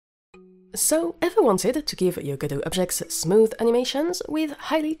So, ever wanted to give your Godot objects smooth animations with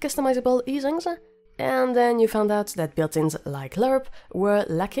highly customizable easings, and then you found out that built-ins like lerp were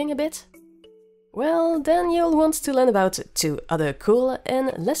lacking a bit? Well, then you'll want to learn about two other cool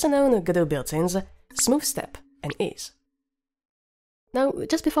and lesser-known Godot built-ins, Smooth Step and Ease. Now,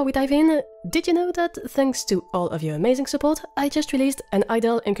 just before we dive in, did you know that thanks to all of your amazing support, I just released an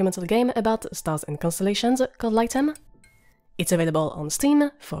idle incremental game about stars and constellations called Lightem? It's available on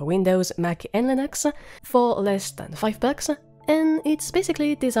Steam for Windows, Mac and Linux for less than $5, and it's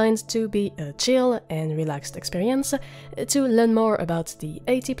basically designed to be a chill and relaxed experience to learn more about the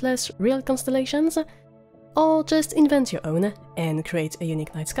 80+ real constellations, or just invent your own and create a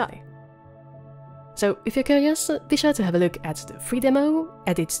unique night sky. So if you're curious, be sure to have a look at the free demo,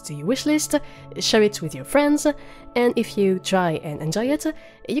 add it to your wishlist, share it with your friends, and if you try and enjoy it,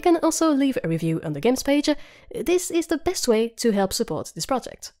 you can also leave a review on the games page. This is the best way to help support this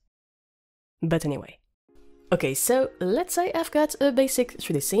project. But anyway. Okay, so let's say I've got a basic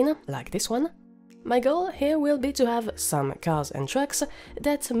 3D scene, like this one. My goal here will be to have some cars and trucks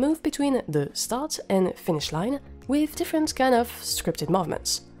that move between the start and finish line with different kind of scripted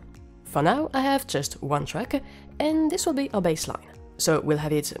movements. For now, I have just one truck, and this will be our baseline, so we'll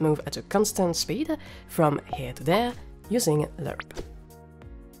have it move at a constant speed from here to there using lerp.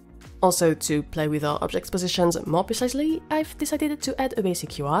 Also, to play with our object's positions more precisely, I've decided to add a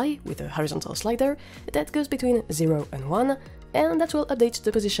basic UI with a horizontal slider that goes between 0 and 1, and that will update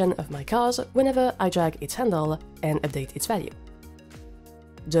the position of my cars whenever I drag its handle and update its value.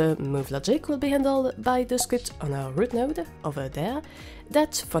 The move logic will be handled by the script on our root node over there,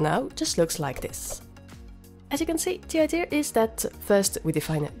 that for now just looks like this. As you can see, the idea is that first we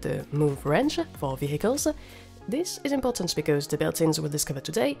define the move range for vehicles. This is important because the built-ins we'll discover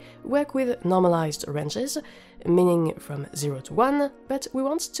today work with normalized ranges, meaning from 0 to 1, but we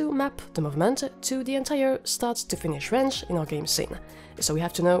want to map the movement to the entire start to finish range in our game scene, so we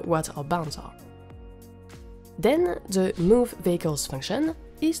have to know what our bounds are. Then the move vehicles function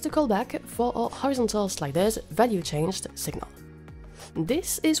is the callback for our horizontal slider's value changed signal.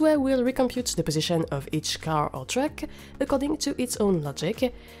 This is where we'll recompute the position of each car or truck according to its own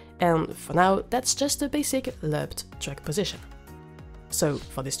logic, and for now that's just a basic lerped truck position. So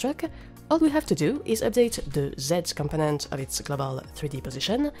for this truck, all we have to do is update the Z component of its global 3D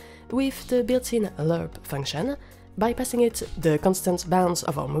position with the built-in lerp function by passing it the constant bounds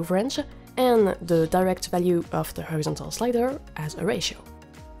of our move range and the direct value of the horizontal slider as a ratio.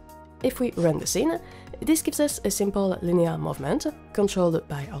 If we run the scene, this gives us a simple linear movement controlled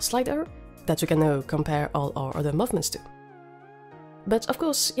by our slider that we can now compare all our other movements to. But of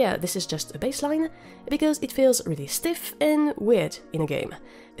course, yeah, this is just a baseline, because it feels really stiff and weird in a game,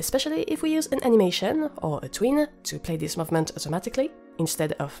 especially if we use an animation or a tween to play this movement automatically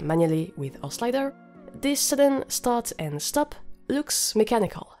instead of manually with our slider. This sudden start and stop looks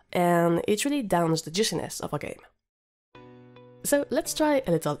mechanical, and it really downs the juiciness of our game. So let's try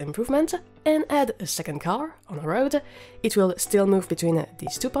a little improvement and add a second car on a road. It will still move between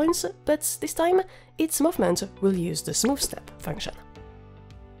these 2 points, but this time its movement will use the smooth step function.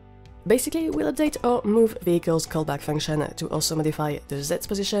 Basically, we'll update our move vehicles callback function to also modify the Z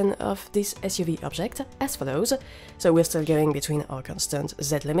position of this SUV object as follows. So we're still going between our constant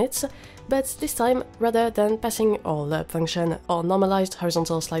Z limits, but this time, rather than passing our lerp function or normalized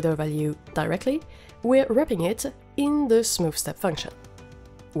horizontal slider value directly, we're wrapping it in the smooth step function.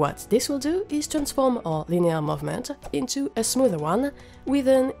 What this will do is transform our linear movement into a smoother one with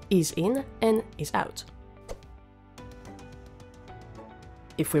an ease in and ease out.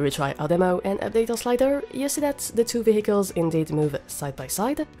 If we retry our demo and update our slider, you see that the two vehicles indeed move side by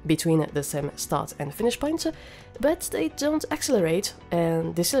side between the same start and finish point, but they don't accelerate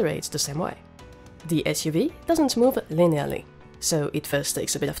and decelerate the same way. The SUV doesn't move linearly, so it first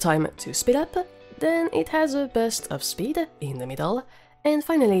takes a bit of time to speed up, then it has a burst of speed in the middle, and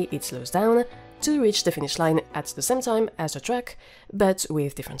finally it slows down to reach the finish line at the same time as the truck, but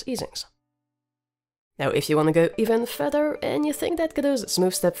with different easings. Now, if you want to go even further and you think that Godot's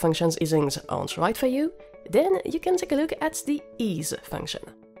smooth step function's easings aren't right for you, then you can take a look at the ease function.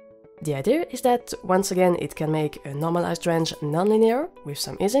 The idea is that once again it can make a normalized range nonlinear with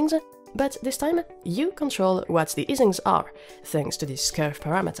some easings, but this time you control what the easings are thanks to this curve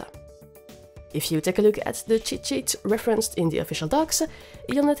parameter. If you take a look at the cheat sheet referenced in the official docs,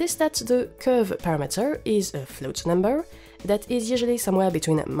 you'll notice that the curve parameter is a float number that is usually somewhere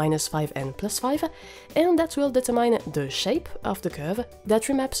between -5 and +5, and that will determine the shape of the curve that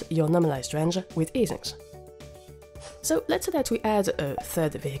remaps your normalized range with easings. So let's say that we add a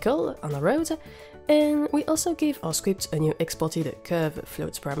third vehicle on a road. And we also give our script a new exported curve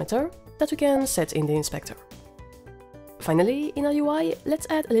float parameter that we can set in the inspector. Finally, in our UI, let's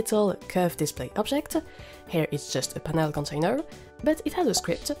add a little curve display object. Here it's just a panel container, but it has a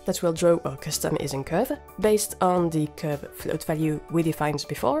script that will draw a custom easing curve based on the curve float value we defined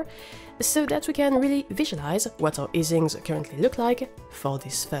before, so that we can really visualize what our easings currently look like for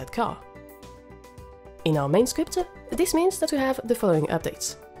this third car. In our main script, this means that we have the following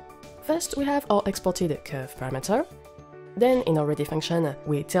updates. First, we have our exported curve parameter. Then, in our ready function,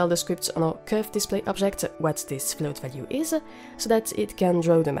 we tell the script on our curve display object what this float value is, so that it can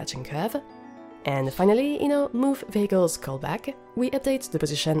draw the matching curve. And finally, in our move vehicles callback, we update the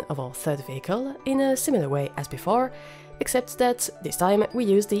position of our third vehicle in a similar way as before, except that this time we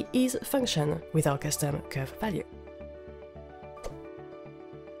use the is function with our custom curve value.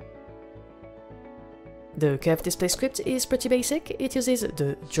 The curve display script is pretty basic. It uses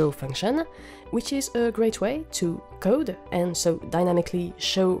the draw function, which is a great way to code and so dynamically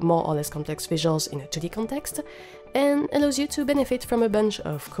show more or less complex visuals in a 2D context, and allows you to benefit from a bunch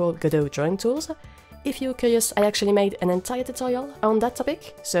of cool Godot drawing tools. If you're curious, I actually made an entire tutorial on that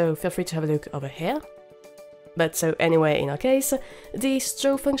topic, so feel free to have a look over here. But so anyway, in our case, this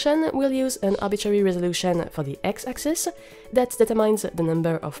draw function will use an arbitrary resolution for the x-axis that determines the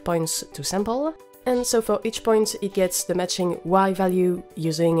number of points to sample. And so for each point it gets the matching y value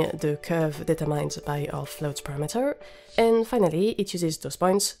using the curve determined by our float parameter, and finally it uses those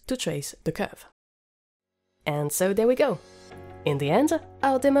points to trace the curve. And so there we go! In the end,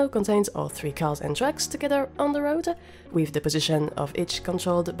 our demo contains our 3 cars and trucks together on the road, with the position of each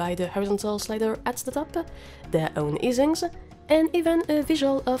controlled by the horizontal slider at the top, their own easings, and even a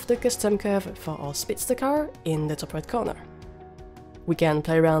visual of the custom curve for our speedster car in the top right corner. We can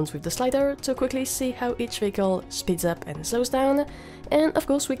play around with the slider to quickly see how each vehicle speeds up and slows down, and of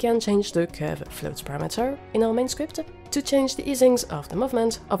course we can change the curve float parameter in our main script to change the easings of the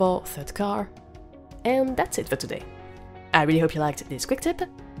movement of our third car. And that's it for today. I really hope you liked this quick tip.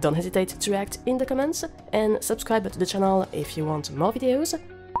 Don't hesitate to react in the comments, and subscribe to the channel if you want more videos.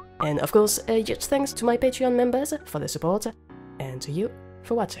 And of course, a huge thanks to my Patreon members for the support, and to you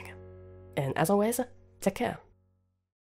for watching. And as always, take care.